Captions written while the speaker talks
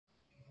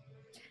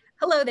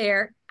Hello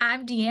there.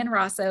 I'm Deanne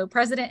Rosso,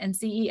 President and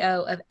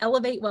CEO of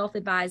Elevate Wealth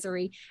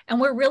Advisory, and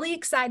we're really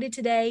excited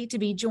today to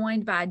be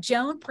joined by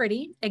Joan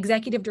Pretty,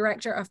 Executive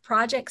Director of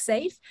Project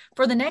Safe,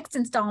 for the next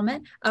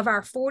installment of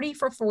our 40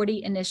 for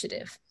 40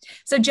 initiative.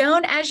 So,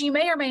 Joan, as you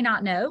may or may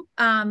not know,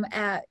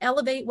 at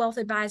Elevate Wealth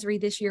Advisory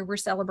this year, we're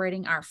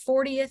celebrating our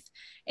 40th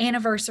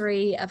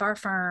anniversary of our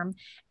firm.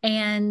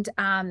 And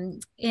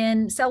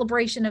in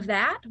celebration of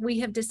that,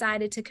 we have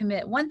decided to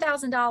commit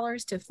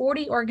 $1,000 to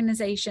 40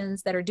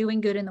 organizations that are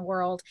doing good in the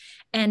world.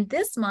 And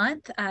this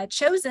month,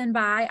 chosen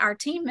by our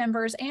team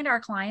members and our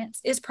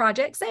clients, is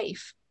Project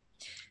Safe.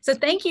 So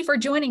thank you for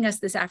joining us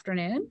this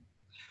afternoon.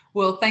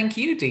 Well, thank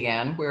you,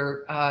 Deanne.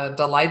 We're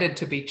delighted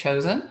to be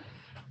chosen.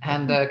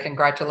 And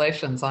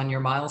congratulations on your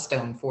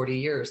milestone, 40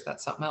 years.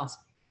 That's something else.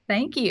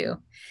 Thank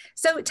you.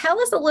 So tell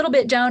us a little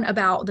bit, Joan,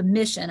 about the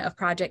mission of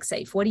Project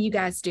Safe. What do you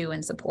guys do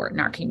and support in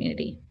our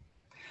community?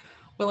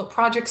 Well, at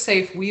Project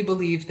Safe, we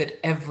believe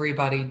that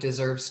everybody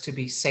deserves to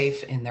be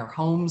safe in their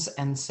homes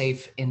and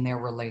safe in their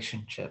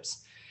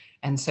relationships.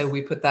 And so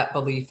we put that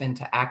belief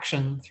into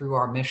action through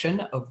our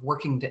mission of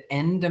working to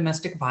end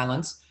domestic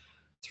violence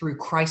through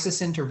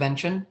crisis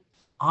intervention,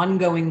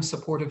 ongoing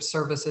supportive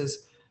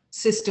services,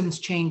 systems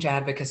change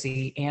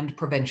advocacy, and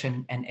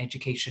prevention and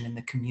education in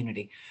the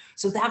community.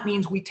 So that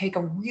means we take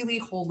a really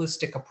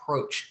holistic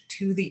approach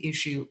to the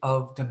issue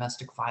of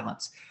domestic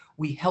violence.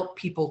 We help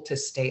people to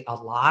stay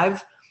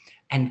alive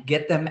and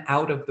get them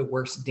out of the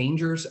worst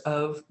dangers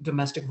of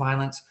domestic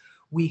violence.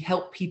 We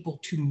help people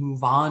to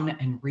move on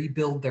and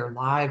rebuild their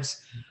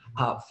lives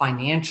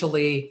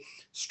financially,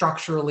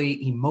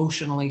 structurally,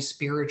 emotionally,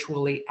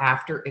 spiritually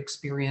after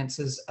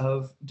experiences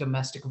of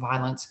domestic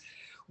violence.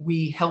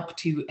 We help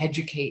to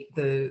educate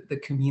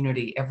the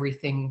community,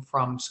 everything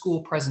from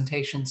school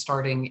presentations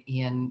starting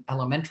in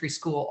elementary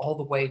school all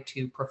the way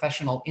to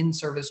professional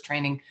in-service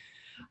training,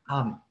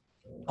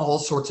 all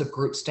sorts of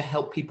groups to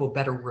help people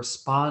better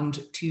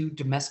respond to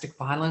domestic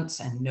violence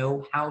and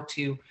know how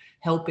to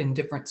help in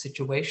different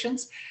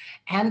situations.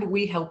 And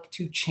we help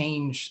to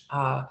change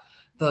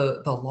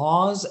the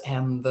laws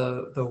and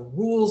the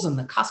rules and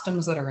the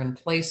customs that are in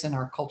place in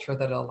our culture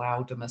that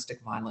allow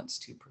domestic violence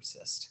to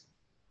persist.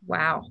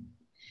 Wow.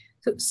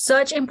 So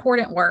such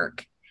important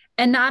work.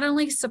 And not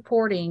only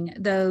supporting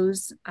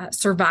those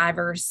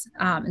survivors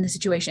in the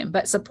situation,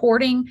 but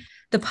supporting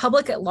the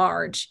public at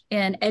large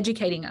in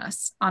educating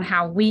us on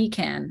how we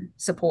can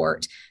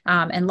support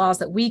and laws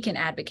that we can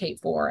advocate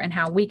for, and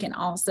how we can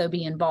also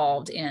be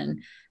involved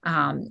in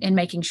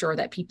making sure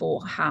that people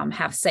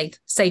have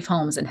safe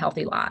homes and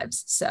healthy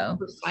lives. So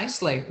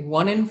precisely,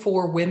 1 in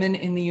 4 women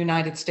in the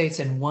United States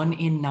and 1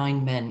 in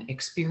 9 men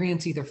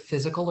experience either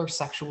physical or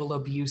sexual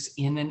abuse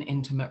in an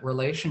intimate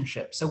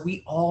relationship. So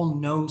we all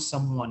know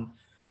someone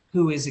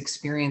who is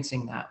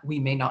experiencing that. We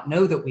may not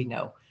know that we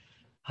know,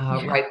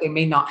 right? They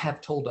may not have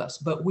told us,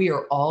 but we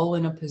are all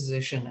in a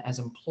position as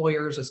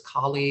employers, as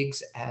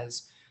colleagues,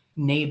 as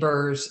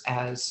neighbors,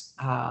 as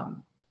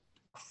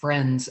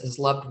friends, as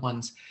loved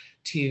ones,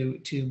 to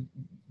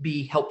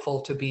be helpful,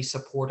 to be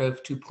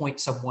supportive, to point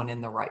someone in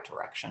the right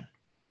direction.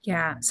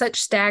 Yeah, such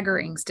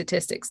staggering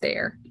statistics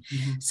there.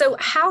 Mm-hmm. So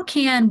how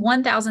can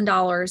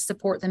 $1,000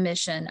 support the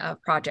mission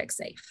of Project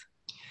Safe?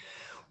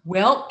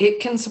 Well,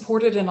 it can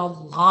support it in a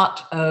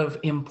lot of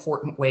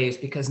important ways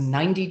because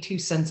 92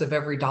 cents of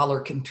every dollar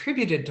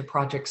contributed to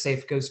Project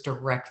Safe goes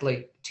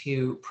directly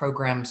to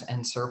programs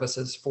and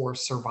services for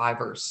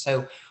survivors.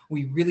 So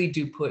we really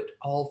do put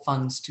all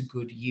funds to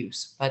good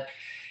use. But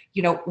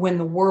you know, when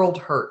the world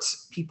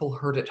hurts, people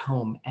hurt at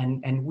home,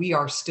 and we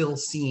are still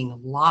seeing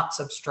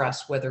lots of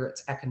stress, whether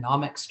it's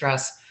economic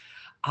stress,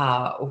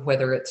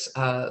 whether it's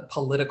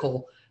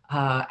political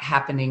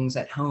happenings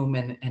at home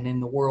and in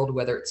the world,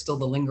 whether it's still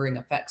the lingering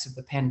effects of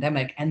the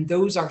pandemic. And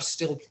those are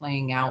still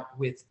playing out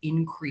with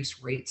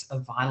increased rates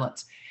of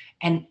violence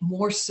and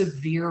more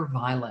severe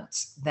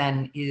violence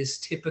than is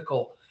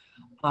typical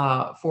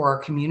for our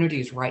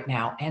communities right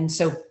now. And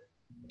so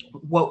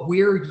what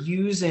we're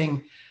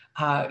using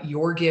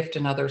your gift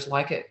and others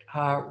like it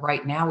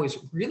right now is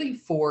really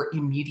for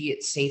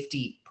immediate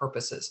safety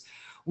purposes.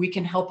 We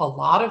can help a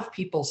lot of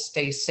people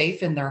stay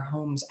safe in their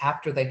homes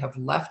after they have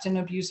left an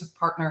abusive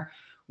partner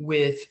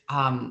with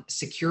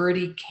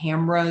security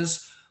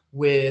cameras,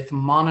 with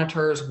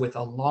monitors, with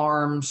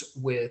alarms,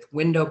 with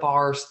window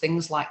bars,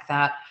 things like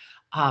that,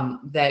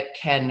 that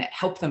can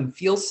help them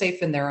feel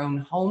safe in their own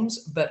homes,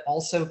 but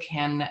also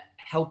can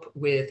help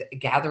with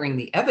gathering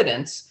the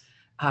evidence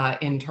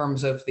in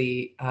terms of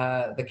the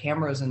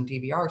cameras and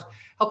DVRs,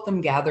 help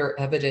them gather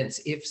evidence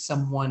if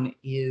someone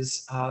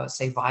is,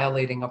 say,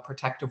 violating a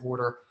protective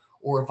order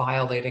or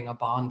violating a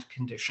bond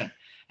condition.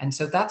 And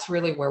so that's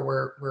really where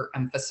we're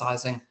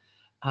emphasizing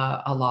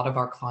a lot of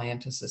our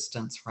client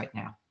assistance right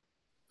now.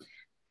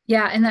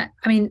 Yeah, and that,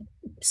 I mean,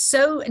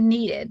 so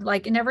needed.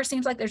 Like it never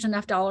seems like there's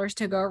enough dollars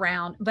to go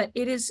around, but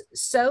it is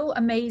so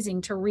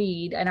amazing to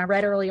read. And I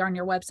read earlier on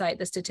your website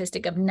the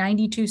statistic of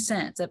 92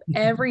 cents of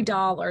every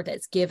dollar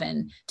that's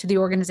given to the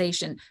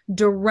organization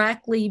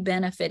directly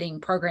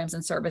benefiting programs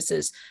and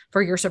services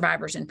for your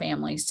survivors and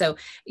families. So,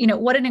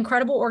 what an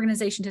incredible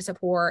organization to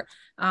support,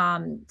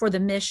 for the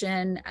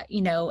mission,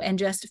 and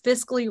just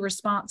fiscally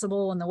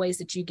responsible in the ways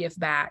that you give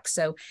back.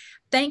 So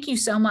thank you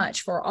so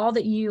much for all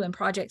that you and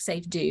Project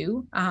Safe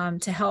do,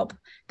 to help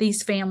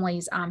these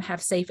families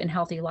have safe and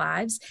healthy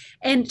lives.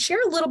 And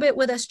share a little bit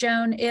with us,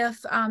 Joan, if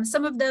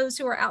some of those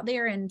who are out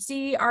there and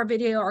see our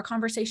video, our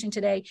conversation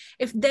today,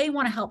 if they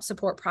want to help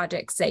support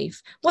Project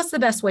Safe, what's the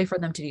best way for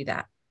them to do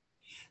that?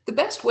 The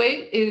best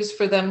way is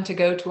for them to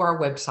go to our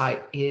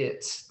website.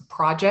 It's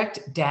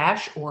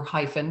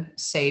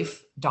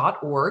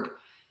project-safe.org.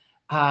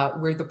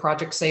 We're the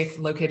Project Safe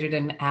located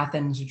in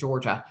Athens,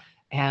 Georgia.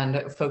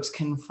 And folks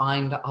can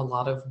find a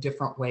lot of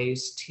different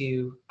ways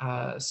to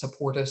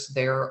support us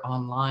there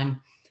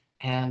online.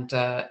 And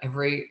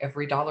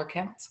every dollar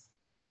counts.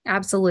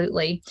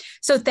 Absolutely.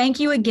 So thank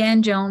you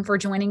again, Joan, for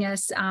joining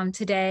us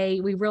today.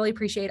 We really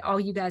appreciate all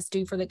you guys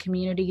do for the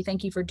community.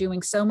 Thank you for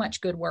doing so much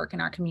good work in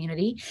our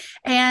community.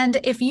 And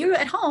if you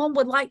at home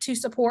would like to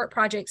support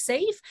Project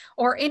Safe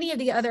or any of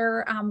the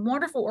other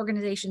wonderful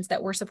organizations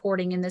that we're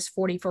supporting in this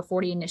 40 for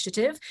 40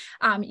 initiative,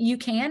 you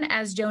can,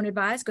 as Joan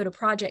advised, go to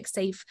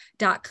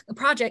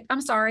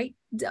I'm sorry,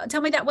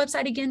 tell me that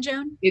website again,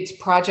 Joan. It's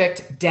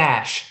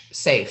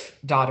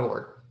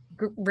project-safe.org.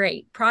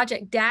 Great.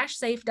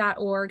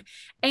 Project-safe.org.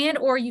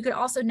 Or you could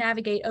also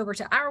navigate over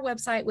to our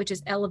website, which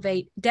is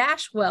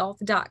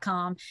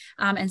elevate-wealth.com,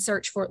 and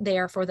search for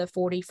the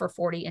 40 for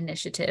 40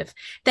 initiative.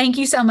 Thank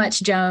you so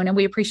much, Joan, and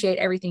we appreciate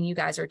everything you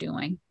guys are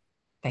doing.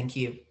 Thank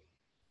you.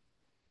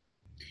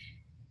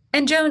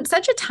 And Joan,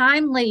 such a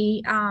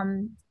timely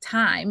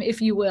time, if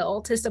you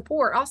will, to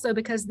support also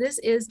because this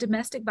is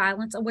Domestic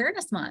Violence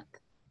Awareness Month.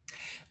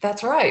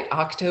 That's right.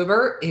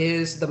 October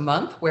is the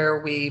month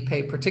where we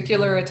pay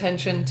particular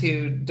attention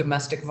to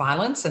domestic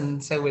violence.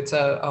 And so it's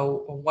a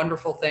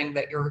wonderful thing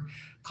that you're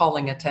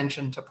calling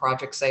attention to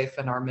Project Safe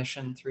and our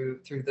mission through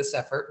this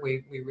effort.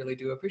 We really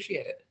do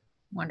appreciate it.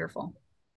 Wonderful.